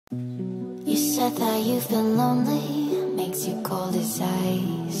said that you've been lonely, makes you cold as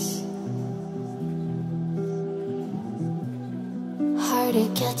ice. Hard to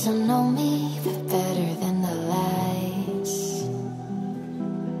get to know me, but better than the lies.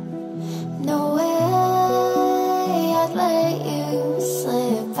 No way I'd let you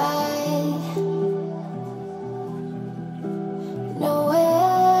slip by. No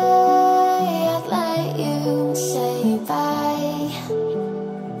way I'd let you say bye.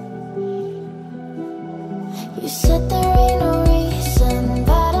 You said there ain't no reason,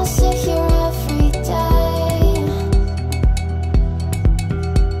 but I'll sit here every day,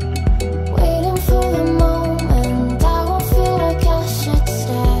 waiting for the moment I won't feel like I should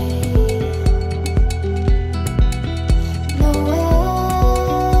stay. No way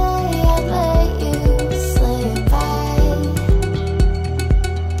I'd let you slip by.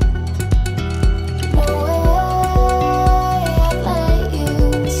 No way I'd let you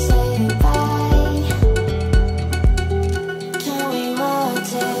say bye. Can we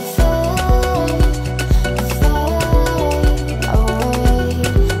watch it fade, fade away?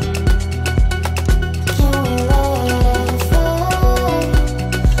 Can we let it fade,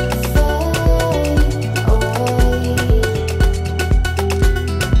 fade away?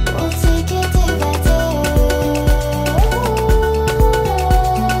 We'll take it day by day.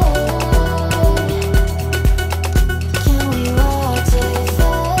 Can we watch it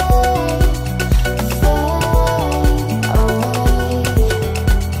fade, fade away?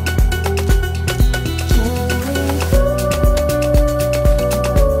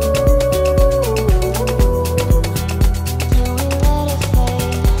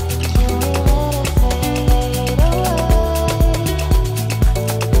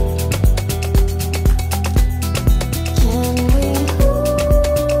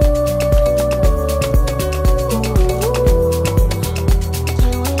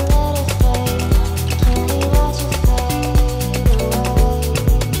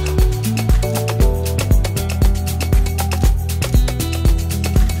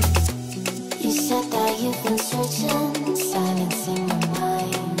 You said that you've been searching, silencing your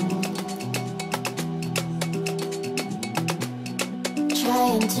mind,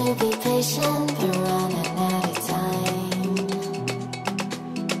 trying to be patient, but running out of time.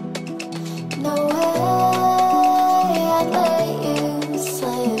 No way I'd let you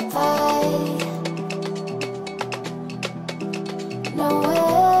slip by. No way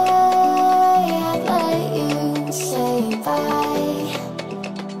I'd let you say bye.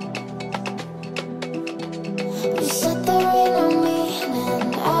 You said there ain't no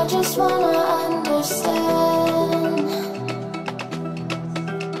meaning, I just wanna understand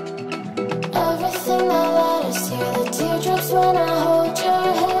everything that led us here, the teardrops when I hold your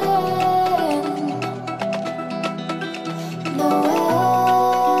hand. No way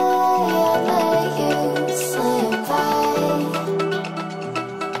I'd let you slip by.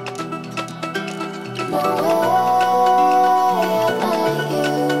 No way I'd let you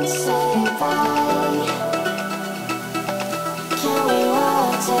say bye. Can we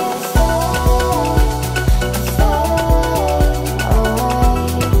watch it fade, fade away?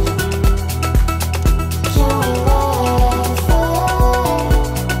 Can we let it fade,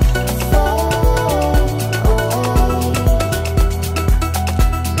 fade away?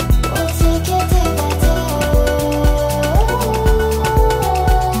 We'll take it day by day.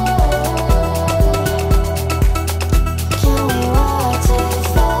 Can we watch it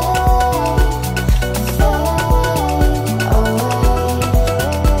fade, fade away?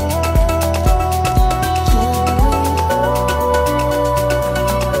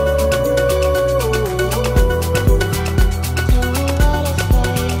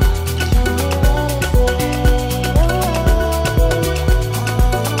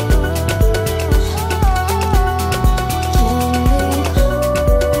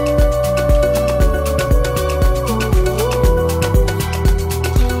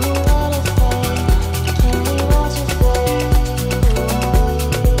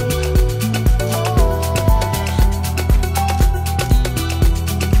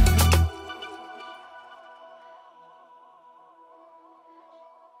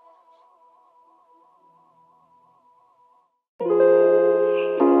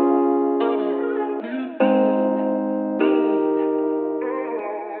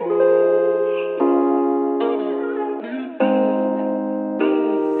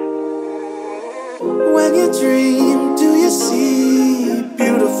 When you dream, do you see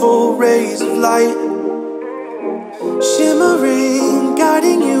beautiful rays of light shimmering,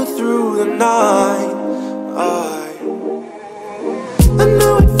 guiding you through the night? I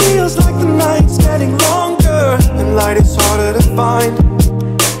know it feels like the night's getting longer and light is harder to find.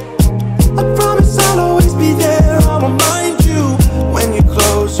 I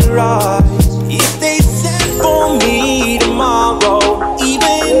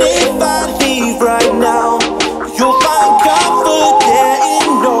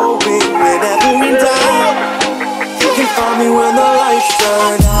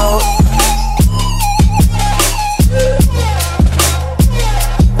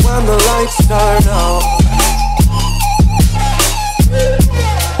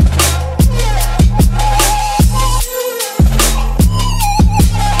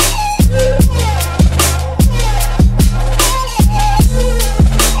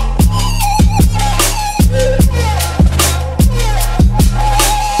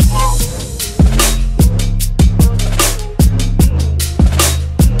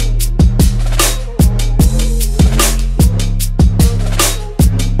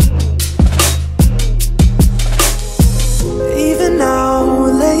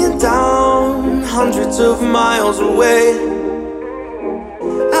hundreds of miles away.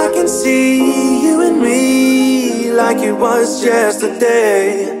 I can see you and me like it was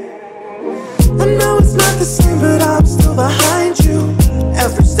yesterday. I know it's not the same, but I'm still behind you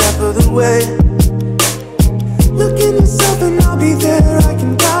every step of the way. Look in yourself and I'll be there, I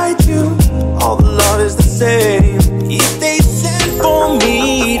can guide you. All the love is the same. If they send for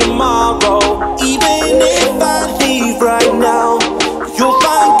me tomorrow, even if I leave right now, you'll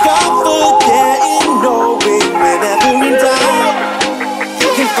find comfort there in knowing whenever in doubt, you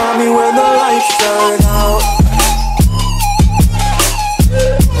can find me when the lights turn out.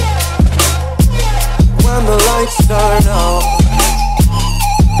 When the lights turn out,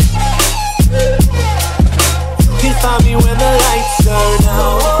 you can find me when the lights turn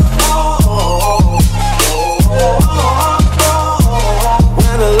out.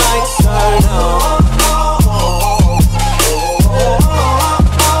 When the lights turn out,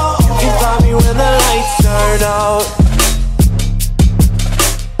 you can find me when the lights turn out.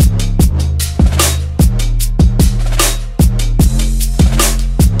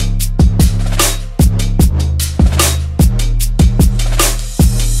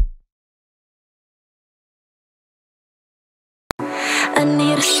 I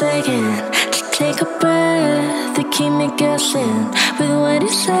need a second to take a breath, to keep me guessing with what you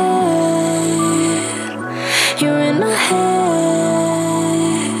said. You're in my head.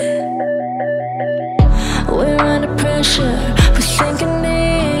 We're under pressure, we're sinking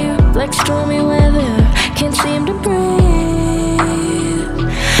deep like stormy weather, can't seem to breathe.